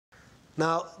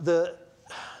Now, the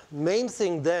main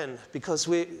thing then, because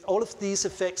all of these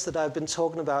effects that I've been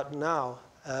talking about now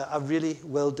are really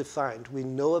well defined. We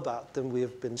know about them. We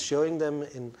have been showing them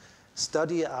in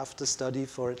study after study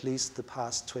for at least the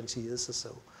past 20 years or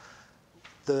so.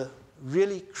 The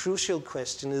really crucial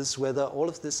question is whether all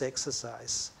of this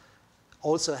exercise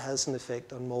also has an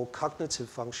effect on more cognitive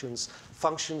functions,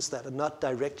 functions that are not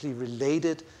directly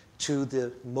related to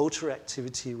the motor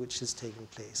activity which is taking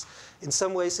place. In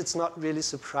some ways, it's not really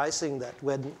surprising that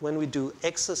when we do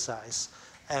exercise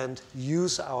and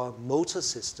use our motor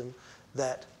system,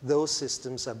 that those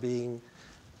systems are being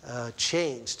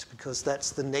changed, because that's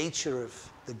the nature of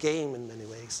the game in many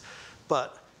ways.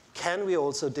 But can we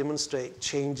also demonstrate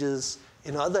changes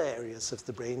in other areas of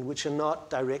the brain which are not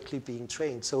directly being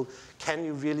trained? So can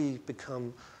you really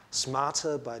become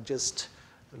smarter by just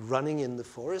running in the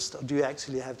forest, or do you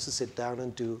actually have to sit down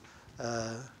and do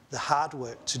the hard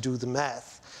work to do the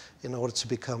math in order to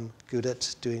become good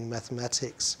at doing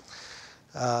mathematics?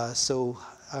 So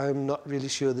I'm not really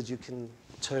sure that you can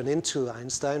turn into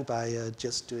Einstein by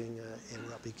just doing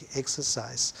aerobic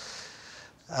exercise.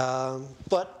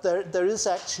 But there is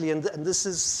actually, and this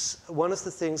is one of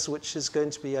the things which is going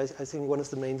to be, I think, one of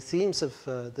the main themes of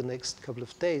the next couple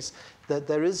of days, that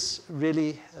there is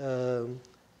really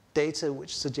data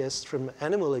which suggests from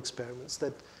animal experiments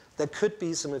that there could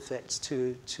be some effects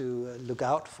to look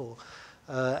out for.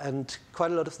 And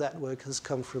quite a lot of that work has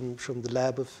come from the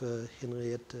lab of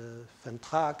Henriette van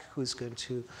Praag, who's going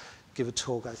to give a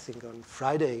talk, I think, on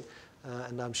Friday.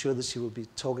 And I'm sure that she will be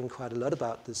talking quite a lot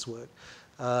about this work.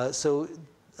 So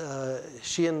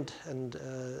she and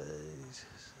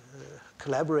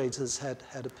collaborators had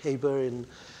a paper in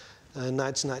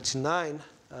 1999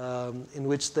 in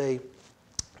which they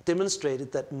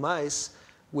demonstrated that mice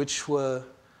which were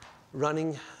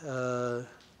running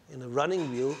in a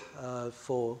running wheel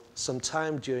for some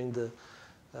time during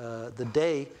the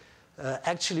day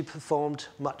actually performed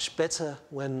much better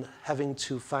when having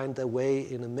to find their way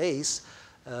in a maze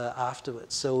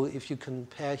afterwards. So if you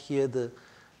compare here the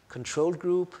control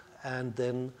group and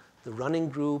then the running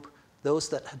group, those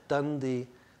that had done the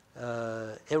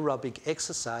aerobic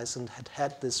exercise and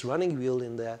had this running wheel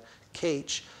in their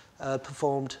cage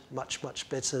performed much, much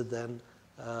better than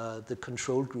the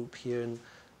control group here in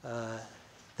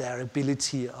their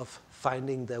ability of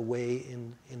finding their way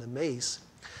in a maze.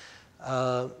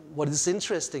 What is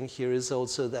interesting here is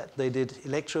also that they did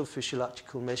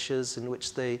electrophysiological measures in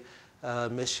which they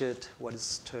measured what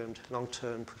is termed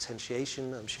long-term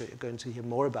potentiation. I'm sure you're going to hear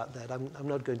more about that. I'm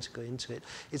not going to go into it.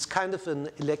 It's kind of an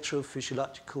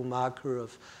electrophysiological marker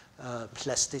of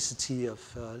plasticity, of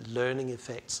learning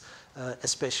effects,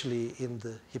 especially in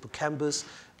the hippocampus,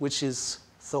 which is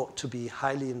thought to be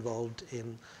highly involved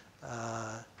in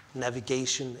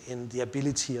navigation, in the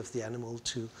ability of the animal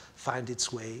to find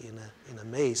its way in a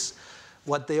maze.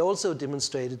 What they also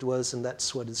demonstrated was, and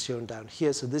that's what is shown down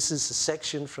here, so this is a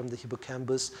section from the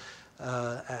hippocampus,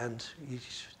 and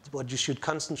what you should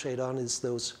concentrate on is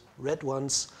those red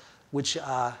ones, which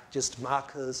are just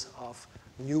markers of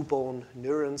newborn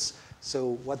neurons.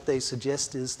 So what they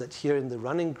suggest is that here in the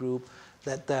running group,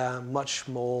 that there are much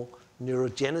more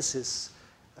neurogenesis,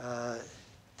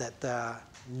 that there are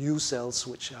new cells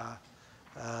which are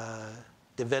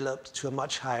developed to a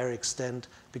much higher extent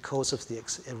because of the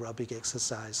aerobic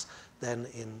exercise than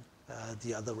in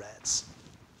the other rats.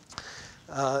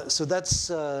 So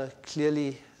that's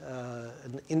clearly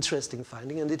an interesting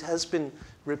finding, and it has been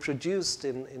reproduced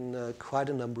in quite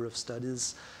a number of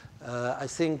studies. I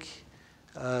think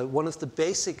one of the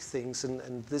basic things,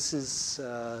 and this is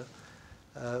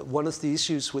one of the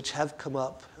issues which have come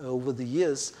up over the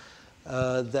years,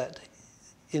 that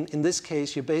in this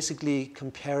case, you're basically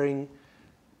comparing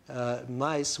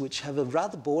mice which have a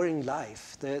rather boring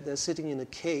life. They're sitting in a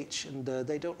cage and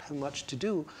they don't have much to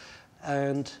do.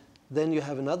 And then you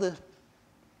have another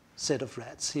set of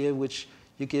rats here which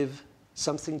you give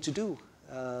something to do.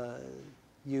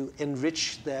 You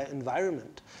enrich their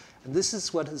environment. And this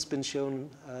is what has been shown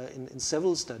in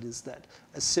several studies, that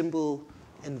a simple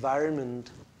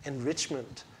environment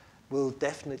enrichment will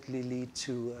definitely lead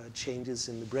to changes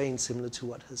in the brain, similar to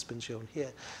what has been shown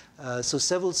here. So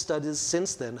several studies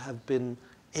since then have been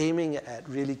aiming at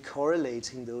really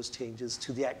correlating those changes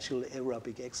to the actual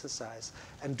aerobic exercise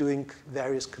and doing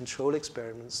various control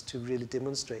experiments to really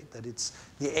demonstrate that it's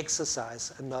the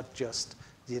exercise and not just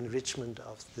the enrichment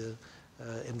of the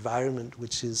environment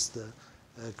which is the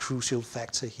crucial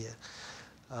factor here.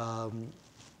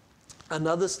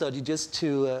 Another study, just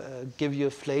to give you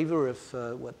a flavor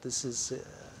of what this is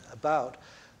about.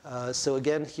 So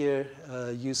again here,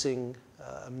 using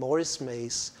a Morris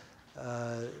maze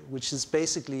which is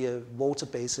basically a water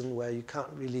basin where you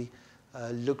can't really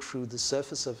look through the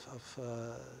surface of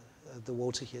the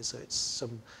water here. So it's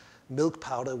some milk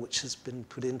powder which has been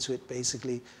put into it,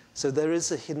 basically. So there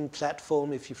is a hidden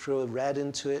platform. If you throw a rat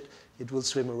into it, it will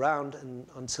swim around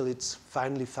until it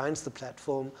finally finds the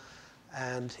platform.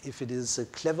 And if it is a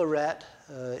clever rat,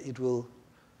 it will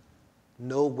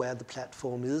know where the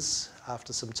platform is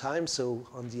after some time. So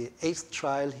on the 8th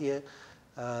trial here,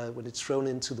 when it's thrown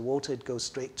into the water, it goes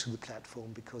straight to the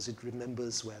platform because it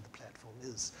remembers where the platform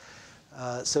is.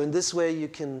 So in this way, you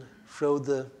can throw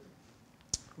the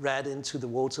rat into the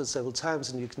water several times,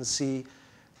 and you can see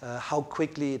how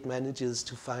quickly it manages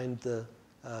to find the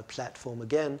platform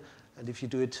again. And if you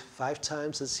do it 5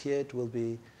 times, as here, it will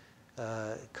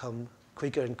come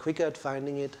quicker and quicker at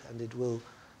finding it, and it will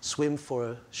swim for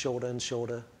a shorter and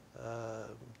shorter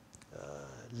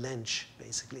length,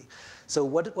 basically. So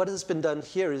what has been done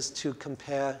here is to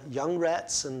compare young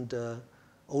rats and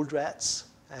old rats,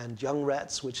 and young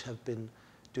rats which have been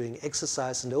doing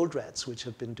exercise and old rats which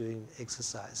have been doing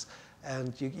exercise.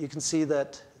 And you can see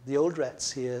that the old rats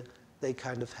here, they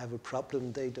kind of have a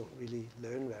problem. They don't really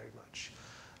learn very much.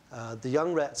 The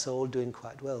young rats are all doing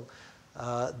quite well.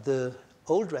 The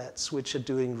old rats, which are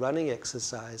doing running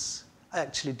exercise, are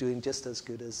actually doing just as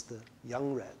good as the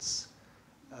young rats.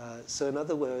 So in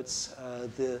other words,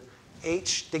 the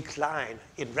age decline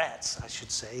in rats, I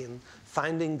should say, in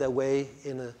finding their way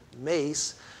in a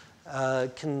maze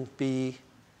can be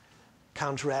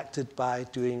counteracted by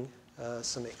doing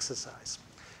some exercise.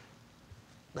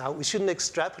 Now, we shouldn't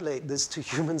extrapolate this to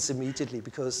humans immediately,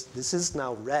 because this is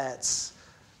now rats.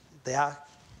 They are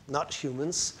not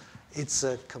humans. It's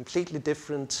a completely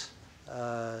different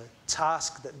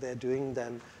task that they're doing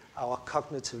than our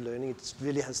cognitive learning. It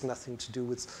really has nothing to do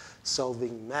with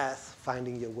solving math,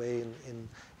 finding your way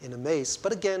in a maze.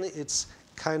 But again, it's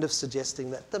kind of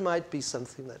suggesting that there might be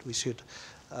something that we should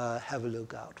have a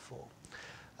look out for.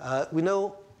 We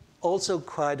know also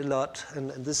quite a lot,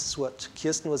 and this is what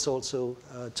Kirsten was also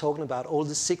talking about, all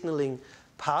the signaling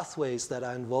pathways that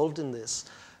are involved in this.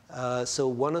 So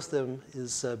one of them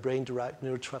is brain-derived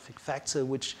neurotrophic factor,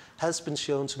 which has been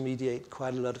shown to mediate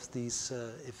quite a lot of these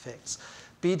effects.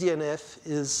 BDNF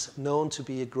is known to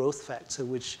be a growth factor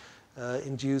which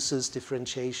induces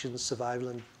differentiation, survival,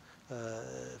 and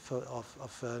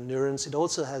of neurons. It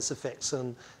also has effects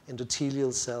on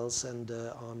endothelial cells and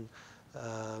on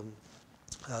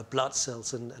blood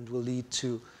cells, and will lead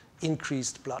to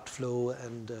increased blood flow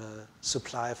and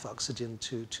supply of oxygen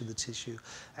to the tissue.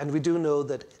 And we do know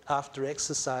that after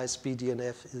exercise,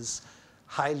 BDNF is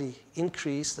highly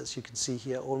increased, as you can see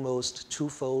here, almost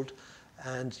twofold.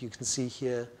 And you can see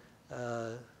here,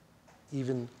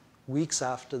 even weeks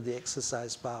after the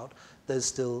exercise bout, there's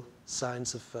still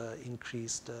signs of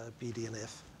increased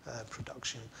BDNF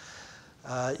production.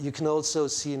 You can also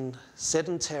see in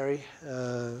sedentary,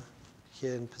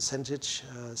 here in percentage,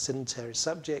 sedentary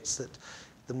subjects, that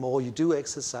the more you do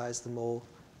exercise, the more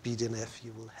BDNF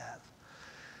you will have.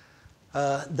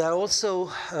 There are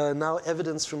also now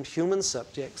evidence from human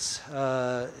subjects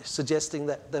suggesting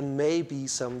that there may be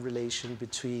some relation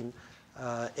between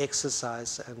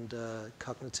exercise and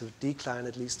cognitive decline,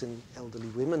 at least in elderly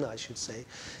women, I should say.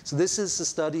 So this is a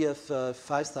study of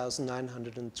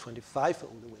 5,925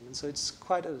 older women. So it's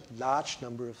quite a large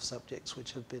number of subjects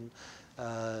which have been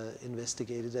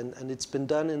investigated. And it's been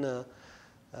done in a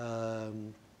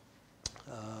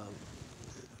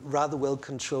rather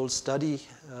well-controlled study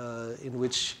in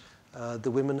which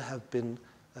the women have been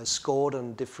scored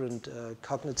on different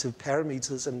cognitive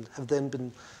parameters and have then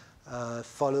been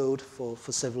followed for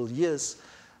several years.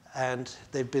 And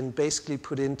they've been basically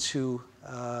put into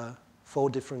 4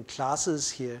 different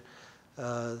classes here.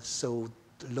 So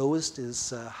the lowest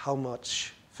is how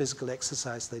much physical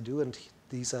exercise they do, and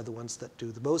these are the ones that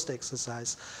do the most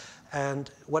exercise. And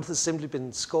what has simply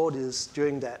been scored is,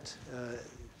 during that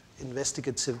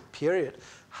investigative period,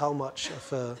 how much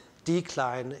of a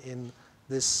decline in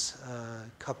this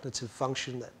cognitive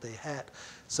function that they had.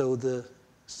 So the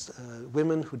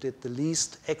women who did the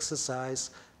least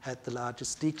exercise had the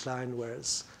largest decline,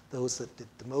 whereas those that did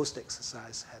the most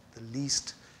exercise had the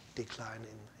least decline in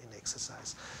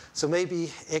exercise. So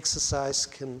maybe exercise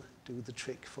can do the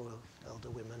trick for elder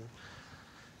women.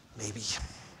 Maybe.